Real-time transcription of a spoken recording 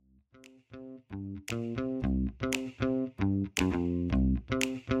Hello,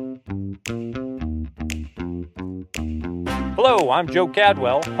 I'm Joe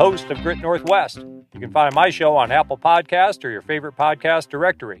Cadwell, host of Grit Northwest. You can find my show on Apple Podcast or your favorite podcast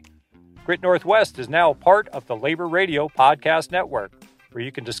directory. Grit Northwest is now part of the Labor Radio Podcast Network, where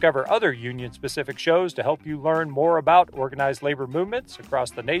you can discover other union-specific shows to help you learn more about organized labor movements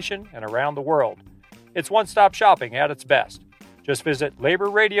across the nation and around the world. It's one-stop shopping at its best. Just visit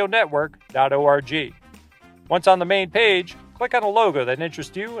laborradionetwork.org. Once on the main page, click on a logo that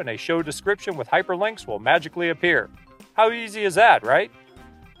interests you and a show description with hyperlinks will magically appear. How easy is that, right?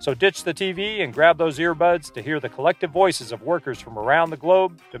 So ditch the TV and grab those earbuds to hear the collective voices of workers from around the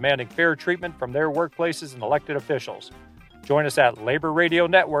globe demanding fair treatment from their workplaces and elected officials. Join us at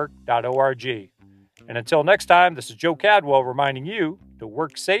laborradionetwork.org. And until next time, this is Joe Cadwell reminding you to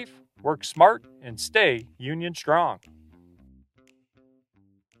work safe, work smart, and stay union strong.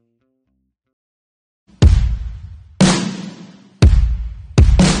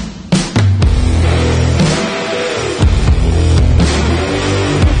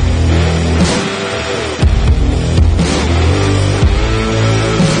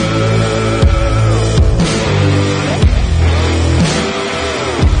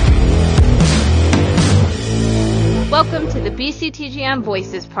 Welcome to the BCTGM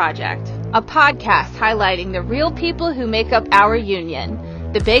Voices Project, a podcast highlighting the real people who make up our union,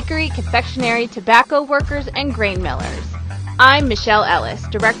 the bakery, confectionery, tobacco workers, and grain millers. I'm Michelle Ellis,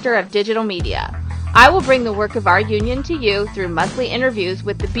 Director of Digital Media. I will bring the work of our union to you through monthly interviews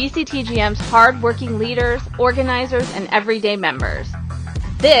with the BCTGM's hard-working leaders, organizers, and everyday members.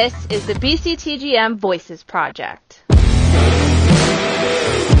 This is the BCTGM Voices Project.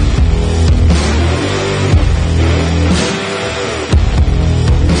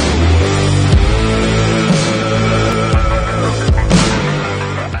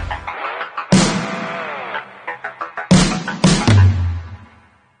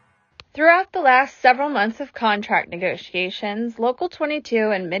 Throughout the last several months of contract negotiations, Local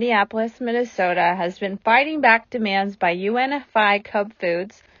 22 in Minneapolis, Minnesota has been fighting back demands by UNFI Cub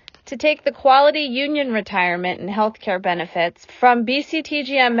Foods to take the quality union retirement and healthcare benefits from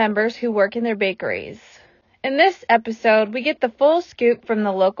BCTGM members who work in their bakeries. In this episode, we get the full scoop from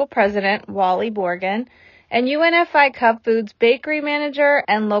the local president, Wally Borgen, and UNFI Cub Foods bakery manager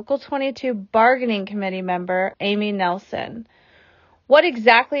and Local 22 bargaining committee member, Amy Nelson. What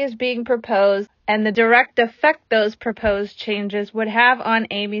exactly is being proposed and the direct effect those proposed changes would have on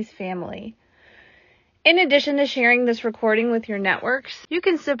Amy's family. In addition to sharing this recording with your networks, you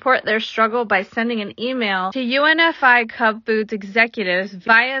can support their struggle by sending an email to UNFI Cub Foods executives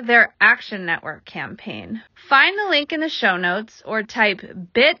via their Action Network campaign. Find the link in the show notes or type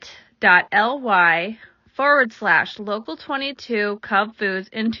bit.ly/Local 22 Cub Foods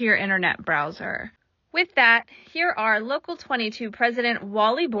into your internet browser. With that, here are Local 22 President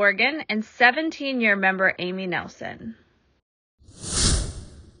Wally Borgen and 17-year member Amy Nelson.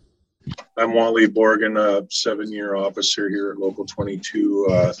 I'm Wally Borgen, a 7-year officer here at Local 22,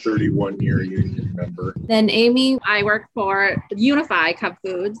 31-year union member. Then Amy, I work for UNFI Cub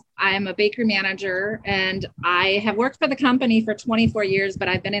Foods. I'm a bakery manager, and I have worked for the company for 24 years, but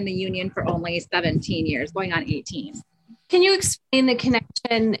I've been in the union for only 17 years, going on 18. Can you explain the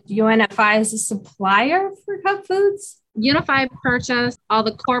connection? UNFI is a supplier for Cub Foods? UNFI purchased all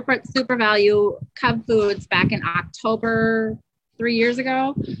the corporate super value Cub Foods back in October 3 years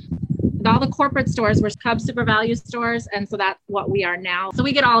ago. All the corporate stores were Cub Super Value stores, and so that's what we are now. So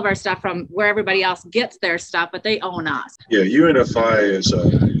we get all of our stuff from where everybody else gets their stuff, but they own us. Yeah, UNFI is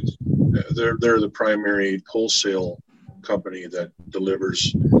they're the primary wholesale company that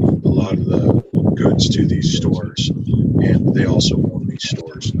delivers a lot of the goods to these stores, and they also own these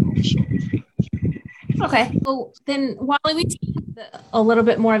stores now. So. Okay, so then Wally, we talk a little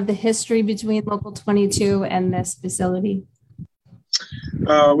bit more of the history between Local 22 and this facility.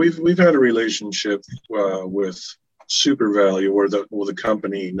 We've had a relationship with Super Value, or the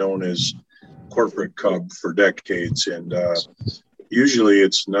company known as Corporate Cub, for decades, and usually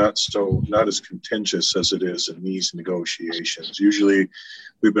it's not as contentious as it is in these negotiations. Usually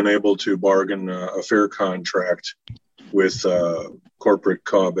we've been able to bargain a fair contract with Corporate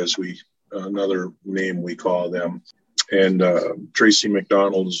Cub, as another name we call them. And Tracy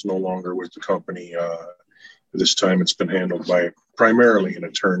McDonald is no longer with the company. This time it's been handled by primarily an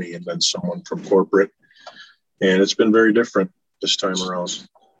attorney and then someone from corporate. And it's been very different this time around.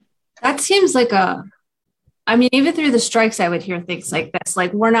 That seems like even through the strikes, I would hear things like this,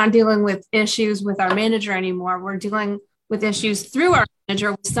 like we're not dealing with issues with our manager anymore. We're dealing with issues through our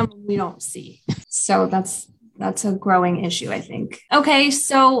manager with someone we don't see. So that's That's a growing issue, I think. Okay,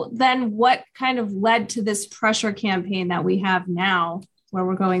 so then what kind of led to this pressure campaign that we have now where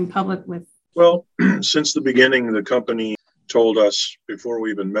we're going public with? Well, since the beginning, the company told us before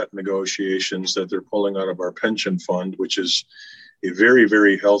we even met negotiations that they're pulling out of our pension fund, which is a very,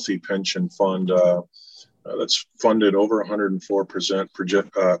 very healthy pension fund that's funded over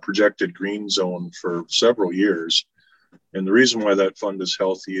 104% projected green zone for several years. And the reason why that fund is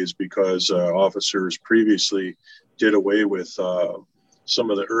healthy is because officers previously did away with some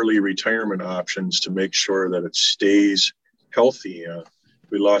of the early retirement options to make sure that it stays healthy.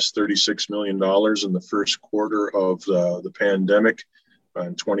 We lost $36 million in the first quarter of the pandemic.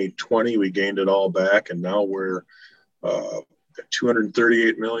 In 2020, we gained it all back, and now we're at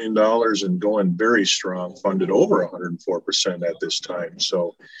 $238 million and going very strong, funded over 104% at this time.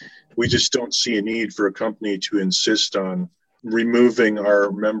 So we just don't see a need for a company to insist on removing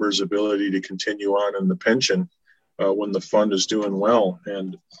our members' ability to continue on in the pension when the fund is doing well.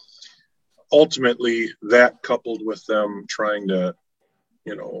 And ultimately, that coupled with them trying to,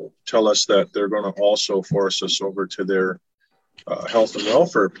 tell us that they're going to also force us over to their health and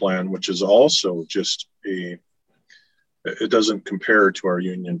welfare plan, which is also just it doesn't compare to our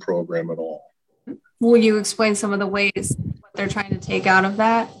union program at all. Will you explain some of the ways what they're trying to take out of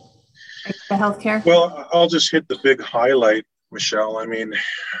that, like the healthcare? Well, I'll just hit the big highlight, Michelle. I mean,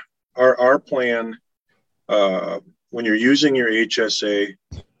 our plan, when you're using your HSA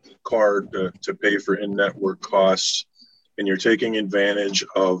card to pay for in-network costs, and you're taking advantage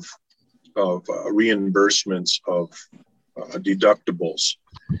of reimbursements of deductibles,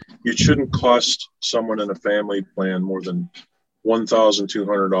 it shouldn't cost someone in a family plan more than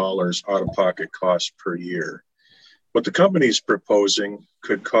 $1,200 out-of-pocket cost per year. What the company's proposing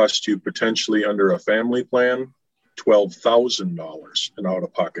could cost you potentially under a family plan $12,000 in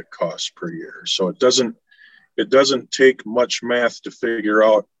out-of-pocket costs per year. So it doesn't take much math to figure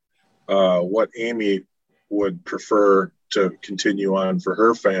out what Amy would prefer to continue on for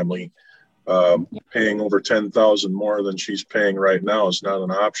her family. Paying over $10,000 more than she's paying right now is not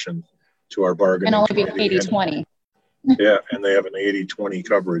an option to our bargaining. And only be 80-20. Yeah, and they have an 80-20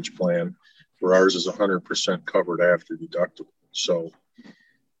 coverage plan where ours is 100% covered after deductible. So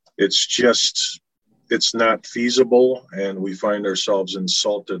it's not feasible, and we find ourselves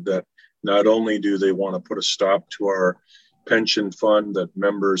insulted that not only do they want to put a stop to our pension fund that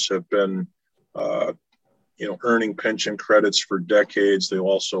members have been earning pension credits for decades, they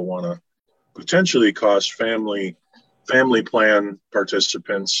also want to potentially cost family plan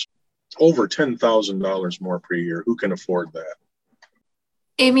participants over $10,000 more per year. Who can afford that?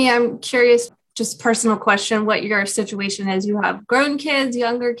 Amy, I'm curious, just personal question, what your situation is. You have grown kids,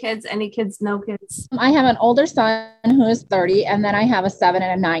 younger kids, any kids, no kids? I have an older son who is 30, and then I have a 7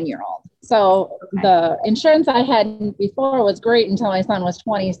 and a 9-year-old. So the insurance I had before was great until my son was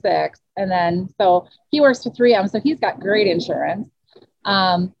 26. And then, so he works for 3M, so he's got great insurance.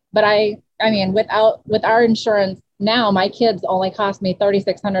 But I mean, with our insurance now, my kids only cost me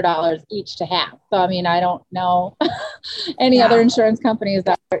 $3,600 each to have. So, I mean, I don't know any other insurance companies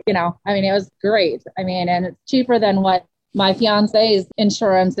that, it was great. I mean, and it's cheaper than what my fiance's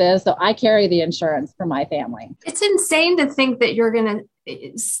insurance is. So I carry the insurance for my family. It's insane to think that you're going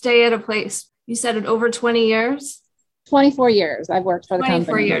to stay at a place. You said it over 20 years? 24 years I've worked for the company.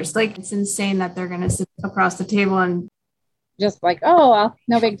 24 years. Like, it's insane that they're going to sit across the table and just like, oh, well,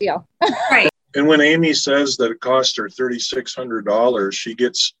 no big deal. Right. And when Amy says that it cost her $3,600, she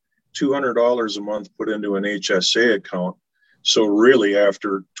gets $200 a month put into an HSA account. So really,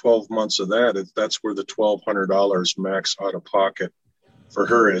 after 12 months of that, that's where the $1,200 max out of pocket for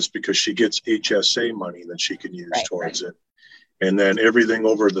her is, because she gets HSA money that she can use towards it. And then everything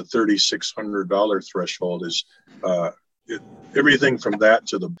over the $3,600 threshold is everything from that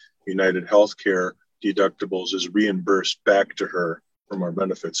to the United Healthcare deductibles is reimbursed back to her from our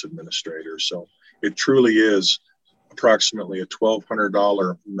benefits administrator. So it truly is approximately a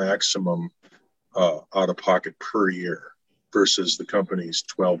 $1,200 maximum out of pocket per year versus the company's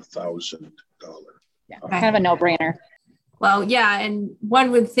 $12,000. Yeah, kind of a no-brainer. Well, yeah, and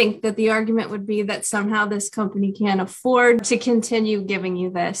one would think that the argument would be that somehow this company can't afford to continue giving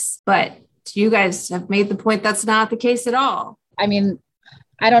you this, but you guys have made the point that's not the case at all. I mean,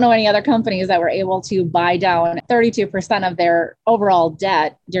 I don't know any other companies that were able to buy down 32% of their overall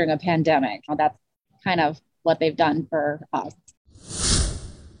debt during a pandemic. Well, that's kind of what they've done for us.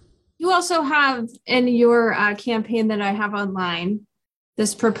 You also have in your campaign that I have online,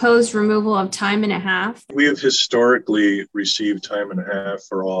 this proposed removal of time and a half. We have historically received time and a half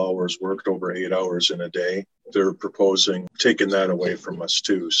for all hours worked over 8 hours in a day. They're proposing taking that away from us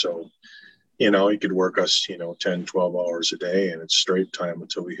too. So, He could work us, 10, 12 hours a day, and it's straight time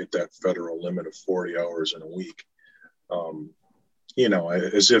until we hit that federal limit of 40 hours in a week.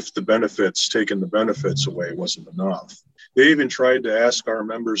 As if taking the benefits away wasn't enough. They even tried to ask our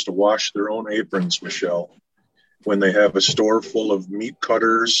members to wash their own aprons, Michelle, when they have a store full of meat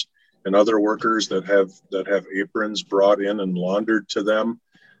cutters and other workers that have aprons brought in and laundered to them.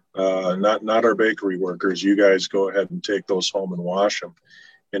 Not our bakery workers. You guys go ahead and take those home and wash them.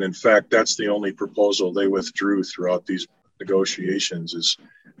 And in fact, that's the only proposal they withdrew throughout these negotiations is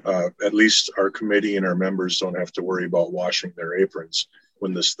at least our committee and our members don't have to worry about washing their aprons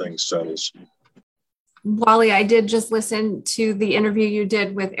when this thing settles. Wally, I did just listen to the interview you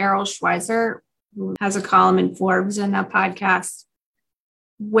did with Errol Schweizer, who has a column in Forbes and a podcast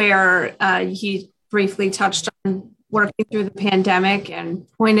where he briefly touched on working through the pandemic and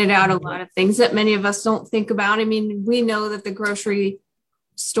pointed out a lot of things that many of us don't think about. I mean, we know that the grocery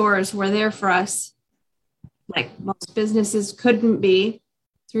stores were there for us, like most businesses couldn't be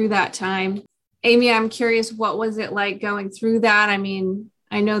through that time. Amy, I'm curious, what was it like going through that? I mean,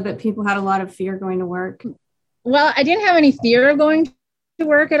 I know that people had a lot of fear going to work. Well, I didn't have any fear of going to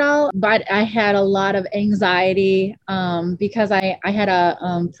work at all, but I had a lot of anxiety because I had a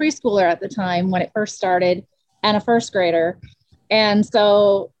preschooler at the time when it first started and a first grader. And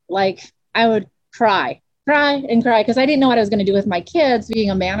so I would cry because I didn't know what I was going to do with my kids. Being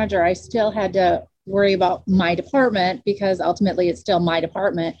a manager, I still had to worry about my department because ultimately it's still my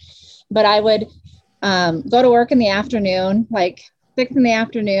department. But I would go to work in the afternoon, 6 in the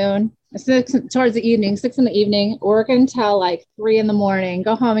afternoon, 6 towards the evening, 6 in the evening, work until 3 in the morning,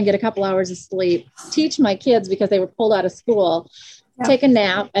 go home and get a couple hours of sleep, teach my kids because they were pulled out of school, take a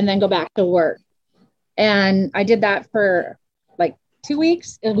nap, and then go back to work. And I did that for 2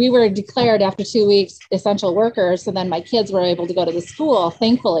 weeks. And we were declared after 2 weeks essential workers. So then my kids were able to go to the school,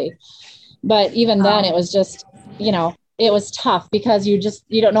 thankfully. But even then it was just, it was tough because you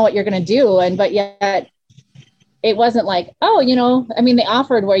don't know what you're going to do. But yet it wasn't they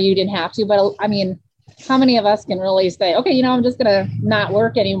offered where you didn't have to, but how many of us can really say, okay, I'm just going to not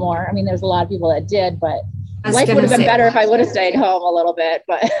work anymore? I mean, there's a lot of people that did, but life would have been better if I would have stayed home a little bit,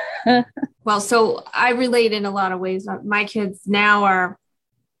 but. Well, so I relate in a lot of ways. My kids now are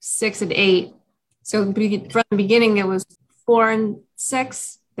 6 and 8. So from the beginning, it was 4 and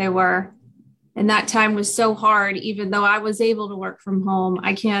 6. And that time was so hard, even though I was able to work from home.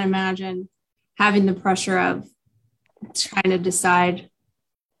 I can't imagine having the pressure of trying to decide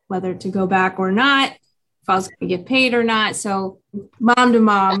whether to go back or not, if I was going to get paid or not. So mom to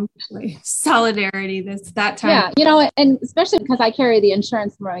mom, solidarity that time. Yeah, and especially because I carry the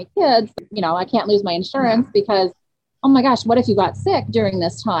insurance for my kids, I can't lose my insurance because, oh my gosh, what if you got sick during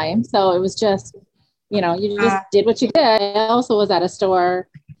this time? So it was just, you just did what you did. I also was at a store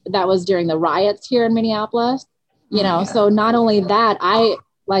that was during the riots here in Minneapolis, so not only that,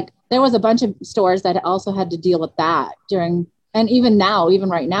 there was a bunch of stores that also had to deal with that during, and even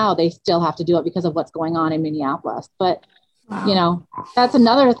right now, they still have to do it because of what's going on in Minneapolis. But, that's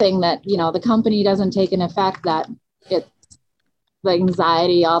another thing that, the company doesn't take in effect, that it's the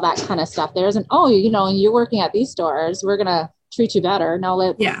anxiety, all that kind of stuff. There isn't, you're working at these stores, we're going to treat you better. No,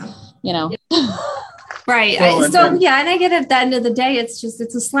 Right. And I get at the end of the day, it's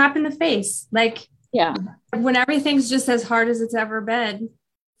a slap in the face. When everything's just as hard as it's ever been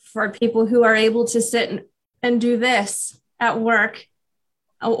for people who are able to sit and do this at work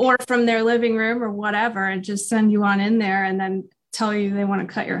or from their living room or whatever, and just send you on in there and then tell you they want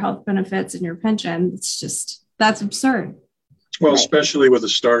to cut your health benefits and your pension. That's absurd. Well, especially with the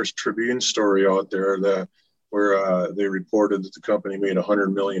Stars Tribune story out there where they reported that the company made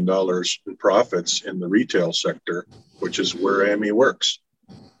 $100 million in profits in the retail sector, which is where Amy works.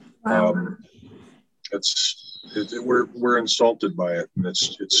 Wow. We're insulted by it, and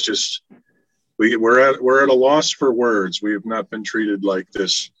it's just we're at a loss for words. We have not been treated like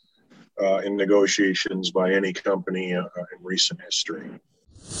this in negotiations by any company in recent history.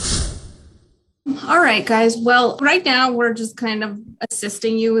 All right, guys. Well, right now we're just kind of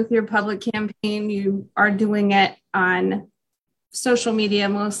assisting you with your public campaign. You are doing it on social media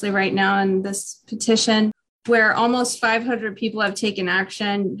mostly right now in this petition where almost 500 people have taken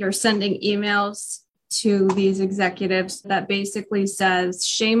action. You're sending emails to these executives that basically says,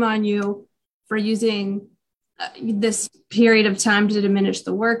 shame on you for using this period of time to diminish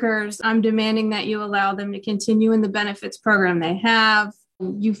the workers. I'm demanding that you allow them to continue in the benefits program they have.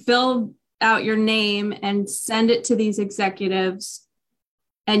 You fill out your name and send it to these executives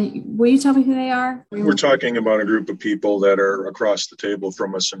And will you tell me who they are? We're talking about a group of people that are across the table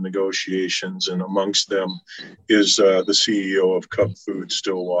from us in negotiations, and amongst them is the CEO of Cub Food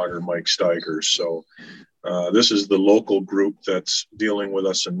Stillwater, Mike Steigers. So this is the local group that's dealing with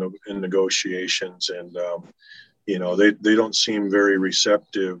us in negotiations, and they don't seem very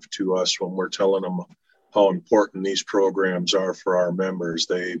receptive to us when we're telling them how important these programs are for our members.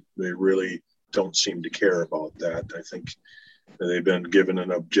 They really don't seem to care about that. I think they've been given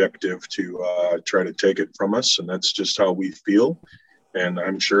an objective to try to take it from us, and that's just how we feel. And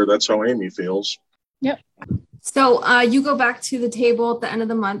I'm sure that's how Amy feels. Yep. So you go back to the table at the end of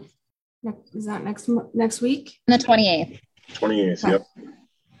the month. Is that next week? The 28th. 28th, okay.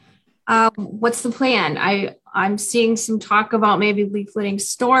 Yep. What's the plan? I'm seeing some talk about maybe leafleting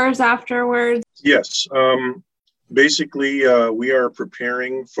stores afterwards. Yes. Basically, we are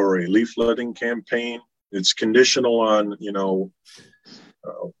preparing for a leafletting campaign. It's conditional on,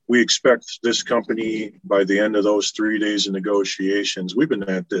 we expect this company by the end of those 3 days of negotiations. We've been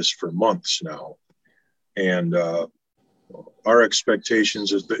at this for months now. And our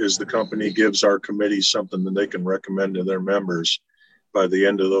expectations is the company gives our committee something that they can recommend to their members by the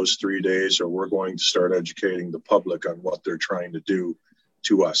end of those 3 days, or we're going to start educating the public on what they're trying to do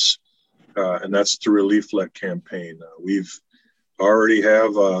to us. And that's through a leaflet campaign. We've already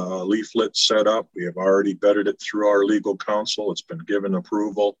have a leaflet set up. We have already vetted it through our legal counsel. It's been given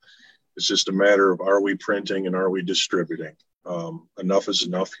approval. It's just a matter of, are we printing and are we distributing? Enough is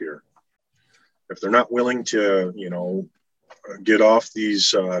enough here. If they're not willing to, get off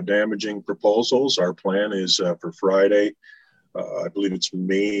these damaging proposals, our plan is for Friday. I believe it's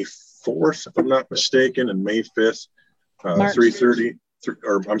May 4th, if I'm not mistaken, and May 5th, 3:30.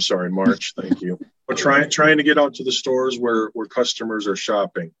 Or I'm sorry, March. Thank you. We're trying to get out to the stores where customers are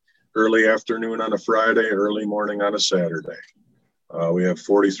shopping. Early afternoon on a Friday, early morning on a Saturday. We have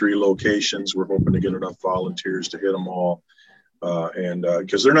 43 locations. We're hoping to get enough volunteers to hit them all, and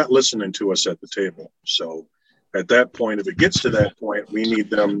because they're not listening to us at the table. So at that point, if it gets to that point, we need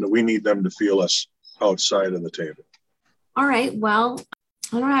them to feel us outside of the table. All right. Well,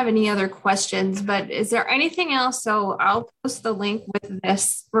 I don't have any other questions, but is there anything else? So I'll post the link with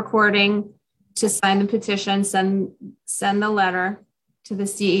this recording to sign the petition, send the letter to the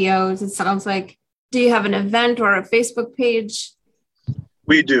CEOs. It sounds like, do you have an event or a Facebook page?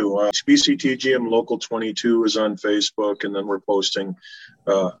 We do. BCTGM Local 22 is on Facebook, and then we're posting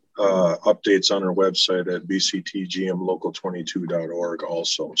updates on our website at bctgmlocal22.org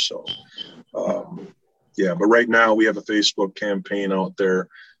also. So, yeah, but right now we have a Facebook campaign out there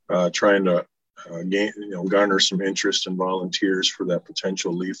trying to garner some interest and volunteers for that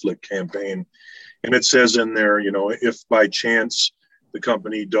potential leaflet campaign. And it says in there, if by chance the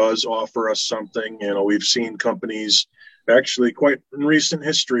company does offer us something, we've seen companies actually quite in recent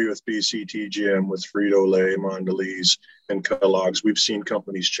history with BCTGM, with Frito-Lay, Mondelez, and Kellogg's. We've seen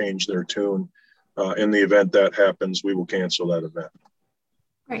companies change their tune. In the event that happens, we will cancel that event.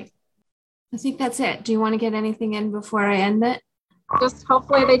 Great. I think that's it. Do you want to get anything in before I end it? Just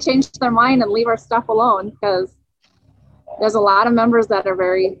hopefully they change their mind and leave our stuff alone, because there's a lot of members that are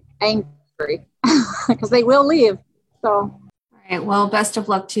very angry because they will leave. So, all right. Well, best of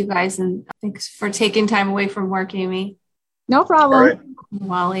luck to you guys, and thanks for taking time away from work, Amy. No problem. All right.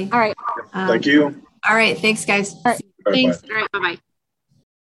 Wally. All right. Thank you. All right. Thanks, guys. All right. Thanks. All right. Bye-bye.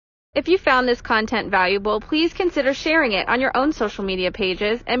 If you found this content valuable, please consider sharing it on your own social media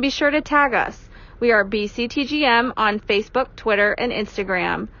pages and be sure to tag us. We are BCTGM on Facebook, Twitter, and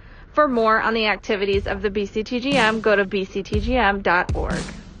Instagram. For more on the activities of the BCTGM, go to bctgm.org.